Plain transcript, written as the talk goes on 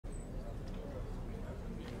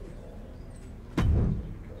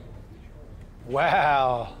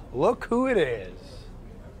Well, look who it is.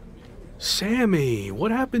 Sami, what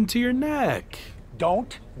happened to your neck?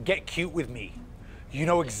 Don't get cute with me. You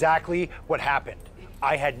know exactly what happened.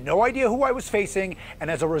 I had no idea who I was facing, and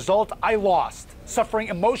as a result, I lost, suffering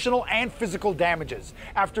emotional and physical damages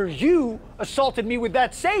after you assaulted me with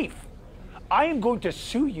that safe. I am going to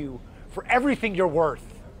sue you for everything you're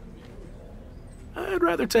worth. I'd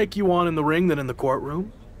rather take you on in the ring than in the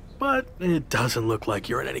courtroom, but it doesn't look like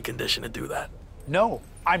you're in any condition to do that. No,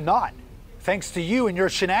 I'm not, thanks to you and your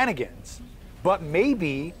shenanigans. But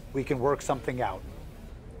maybe we can work something out.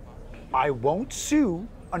 I won't sue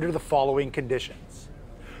under the following conditions.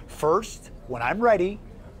 First, when I'm ready,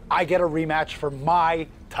 I get a rematch for my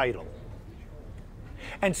title.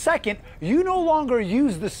 And second, you no longer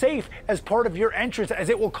use the safe as part of your entrance, as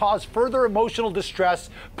it will cause further emotional distress,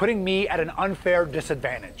 putting me at an unfair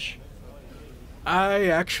disadvantage. I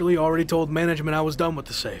actually already told management I was done with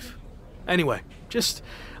the safe. Anyway, just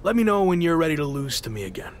let me know when you're ready to lose to me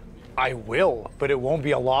again. I will, but it won't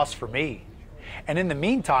be a loss for me. And in the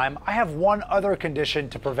meantime, I have one other condition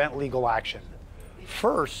to prevent legal action.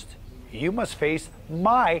 First, you must face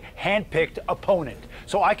my hand-picked opponent,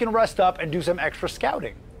 so I can rest up and do some extra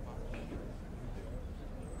scouting.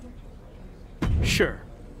 Sure.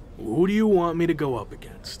 Who do you want me to go up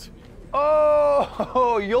against?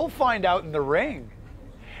 Oh, you'll find out in the ring.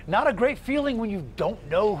 Not a great feeling when you don't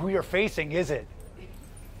know who you're facing, is it?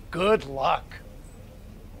 Good luck.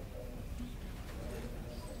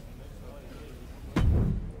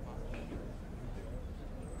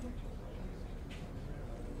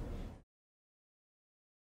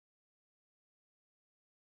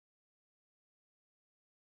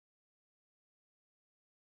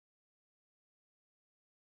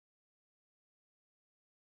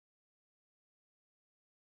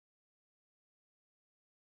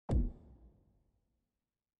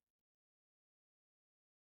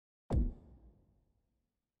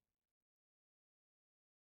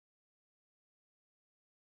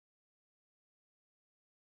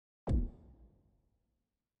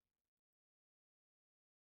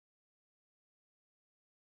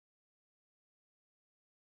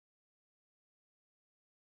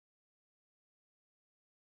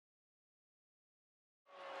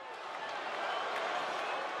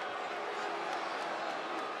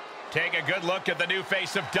 Take a good look at the new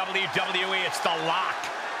face of WWE. It's The Lock.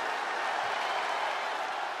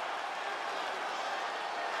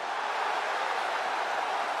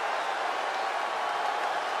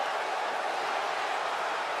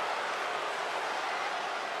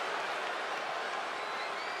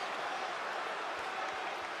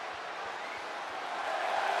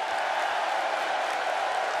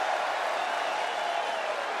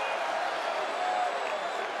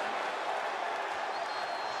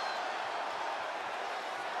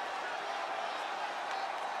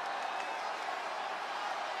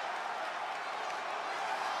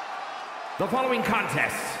 The following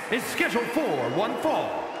contest is scheduled for one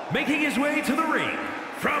fall. Making his way to the ring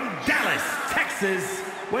from Dallas, Texas,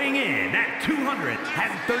 weighing in at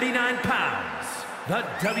 239 pounds, the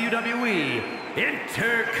WWE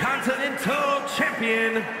Intercontinental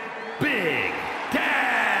Champion, Big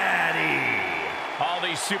Daddy. All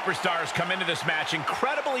these superstars come into this match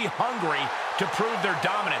incredibly hungry to prove their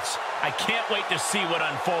dominance. I can't wait to see what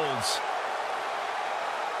unfolds.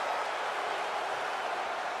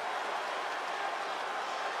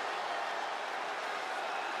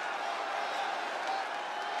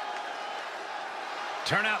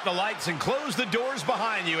 Turn out the lights and close the doors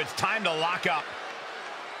behind you. It's time to lock up.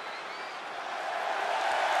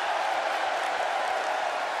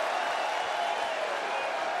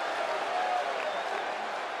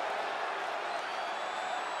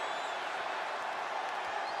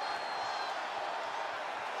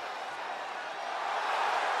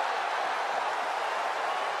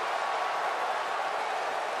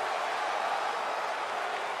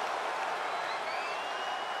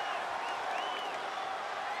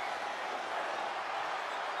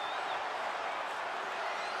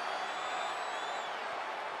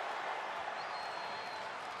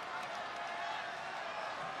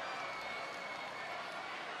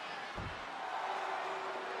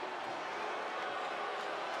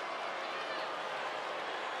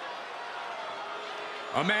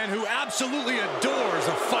 A man who absolutely adores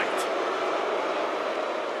a fight.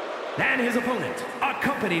 And his opponent,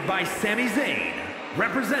 accompanied by Sami Zain,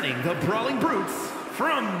 representing the Brawling Brutes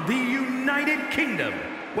from the United Kingdom,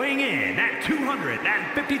 weighing in at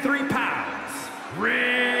 253 pounds,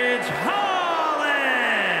 Ridge Holland!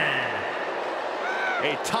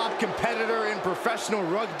 A top competitor in professional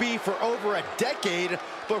rugby for over a decade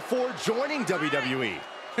before joining WWE.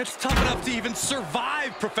 It's tough enough to even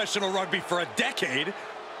survive professional rugby for a decade.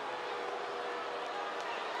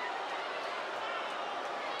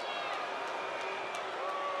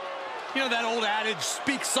 You know that old adage,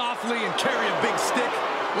 speak softly and carry a big stick?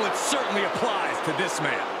 Well, it certainly applies to this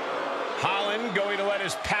man. Holland going to let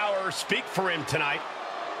his power speak for him tonight.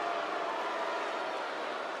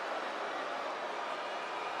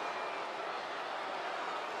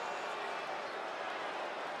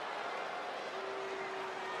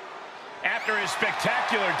 After his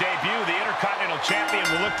spectacular debut, the Intercontinental Champion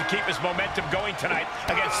will look to keep his momentum going tonight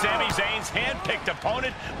against Sami Zayn's hand-picked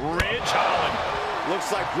opponent, Ridge Holland.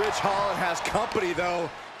 Looks like Ridge Holland has company, though.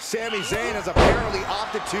 Sami Zayn has apparently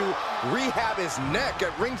opted to rehab his neck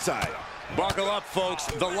at ringside. Buckle up, folks.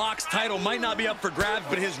 The Lock's title might not be up for grabs,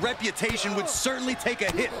 but his reputation would certainly take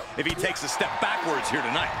a hit if he takes a step backwards here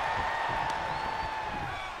tonight.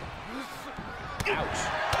 Ouch.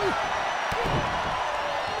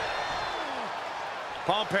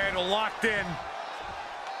 Pump handle locked in.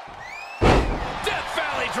 Death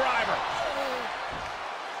Valley driver.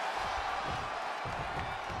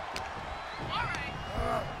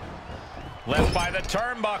 Left by the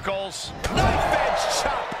turnbuckles. Knife edge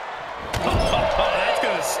chop. Oh, that's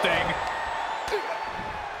gonna sting.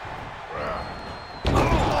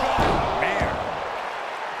 Man.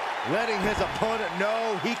 Letting his opponent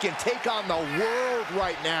know he can take on the world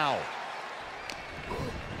right now.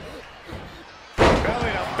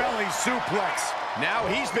 Belly-to-belly suplex. Now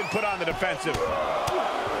he's been put on the defensive. Right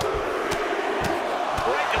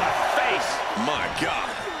to the face. My God.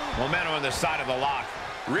 Momentum on the side of the Lock.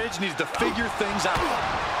 Ridge needs to figure things out.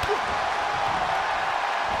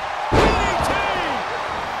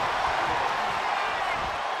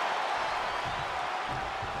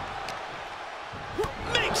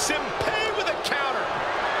 Makes him pay with a counter.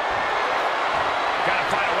 Gotta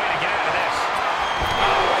find a way to get out of this.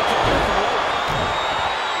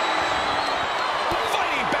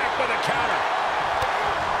 Fighting back with a counter.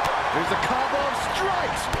 There's a combo of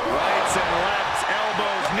strikes. Rights and lefts,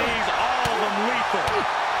 elbows, knees, all of them lethal.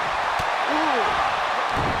 Ooh.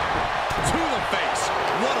 To the face.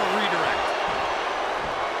 What a redirect.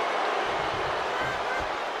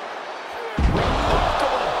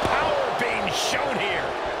 Remarkable power being shown here.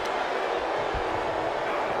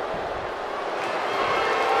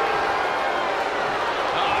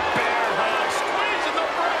 Bear hug, squeezing the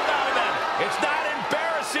breath out of them. It's not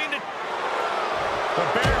embarrassing to... The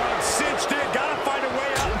bear hug cinched in. Gotta find a way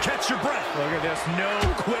out and catch your breath. Look at this, no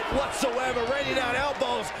quit whatsoever. Raining down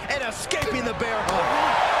elbows and escaping the bear hug.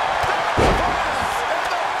 And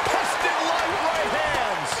the piston light right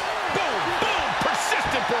hands. Boom, boom,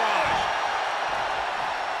 persistent barrage.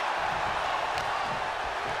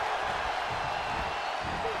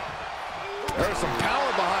 There's some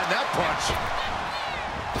power behind that punch.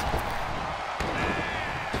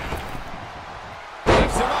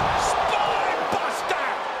 Lifts him up. Spine buster.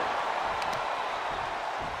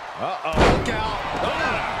 Uh-oh, look out.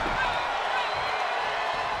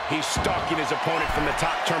 He's stalking his opponent from the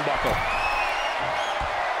top turnbuckle.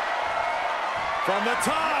 From the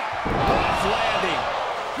top. Off landing.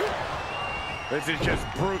 This is just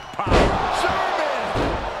brute power. German!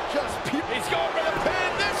 He's going for the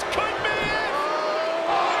pin. This could be it.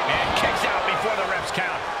 And kicks out before the refs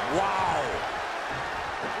count. Wow.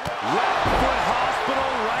 Left foot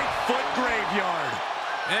hospital, right foot graveyard.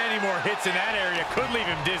 Any more hits in that area could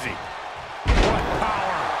leave him dizzy. What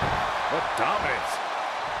power. What dominance.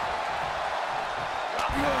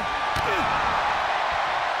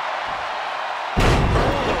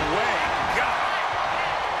 Hurled away. God.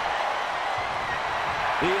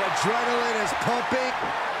 The adrenaline is pumping.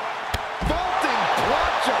 Vaulting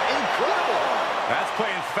plancha, incredible. That's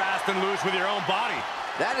playing fast and loose with your own body.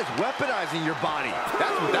 That is weaponizing your body.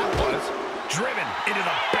 That's what that was. Driven into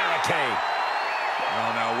the barricade.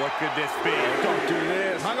 Oh, now what could this be? Don't do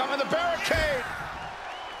this. Hung up in the barricade.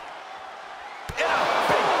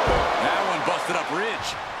 That one busted up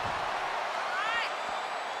Ridge.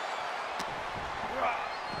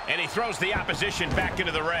 And he throws the opposition back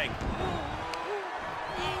into the ring.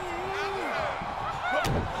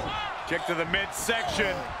 Kick to the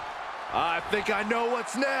midsection. I think I know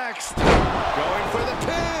what's next. Going for the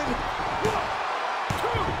pin.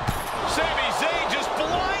 Sami Zayn just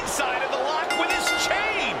blindsided the Lock with his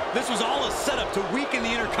chain. This was all a setup to weaken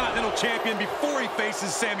the Intercontinental Champion before he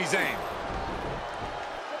faces Sami Zayn.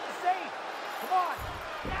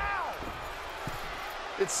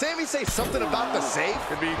 Did Sami say something about the safe?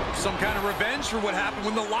 Could be some kind of revenge for what happened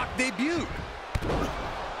when the Lock debuted.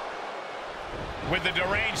 With the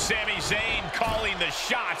deranged Sami Zayn calling the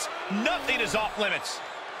shots, nothing is off limits.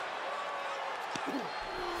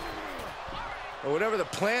 Well, whatever the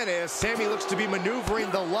plan is, Sami looks to be maneuvering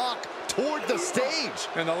the lock toward the stage.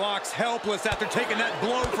 And the lock's helpless after taking that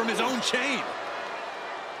blow from his own chain.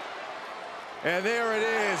 And there it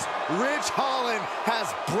is. Ridge Holland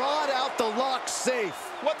has brought out the lock safe.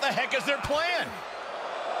 What the heck is their plan?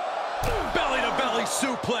 Belly-to-belly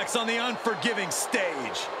suplex on the unforgiving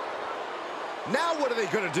stage. Now what are they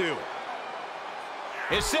going to do?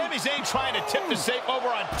 Is Sami Zayn trying to tip the safe over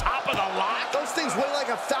on top of the lock? Those things weigh like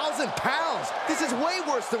 1,000 pounds. This is way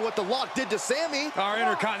worse than what the lock did to Sami. Our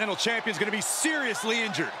Intercontinental Champion's going to be seriously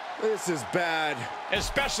injured. This is bad.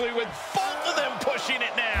 Especially with both of them pushing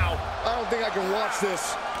it now. I don't think I can watch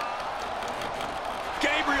this.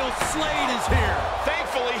 Gabriel Slade is here.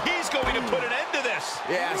 Thankfully, he's going to put an end to this.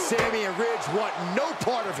 Yeah, Sami and Ridge want no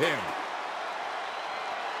part of him.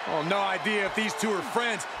 Oh, no idea if these two are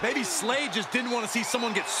friends. Maybe Slade just didn't want to see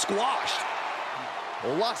someone get squashed.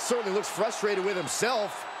 Well, Locke certainly looks frustrated with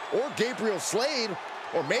himself, or Gabriel Slade,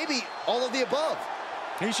 or maybe all of the above.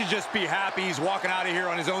 He should just be happy he's walking out of here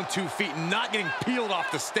on his own 2 feet and not getting peeled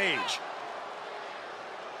off the stage.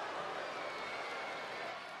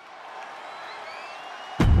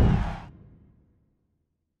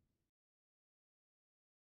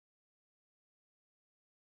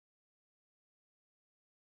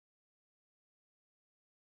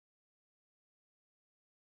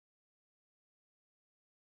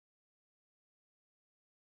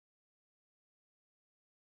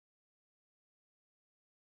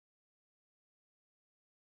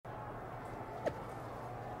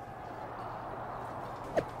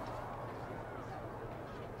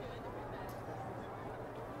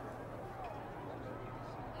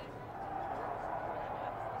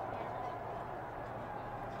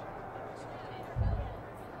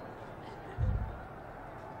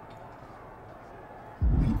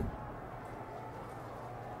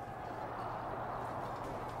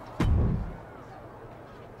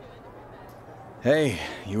 Hey,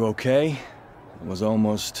 you okay? It was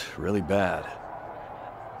almost really bad.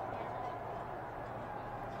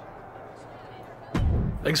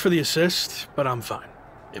 Thanks for the assist, but I'm fine.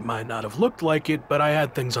 It might not have looked like it, but I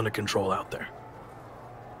had things under control out there.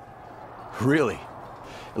 Really?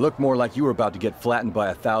 It looked more like you were about to get flattened by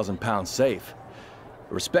a 1,000-pound safe.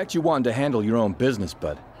 I respect you wanting to handle your own business,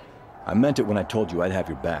 but I meant it when I told you I'd have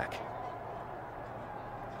your back.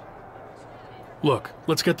 Look,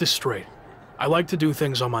 let's get this straight. I like to do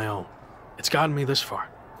things on my own. It's gotten me this far.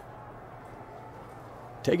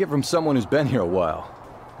 Take it from someone who's been here a while.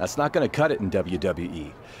 That's not gonna cut it in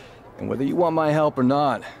WWE. And whether you want my help or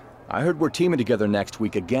not, I heard we're teaming together next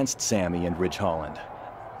week against Sami and Ridge Holland.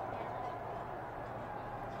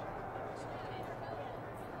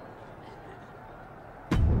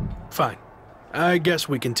 Fine. I guess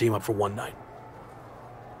we can team up for one night.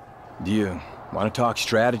 Do you want to talk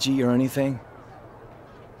strategy or anything?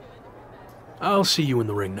 I'll see you in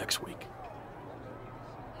the ring next week.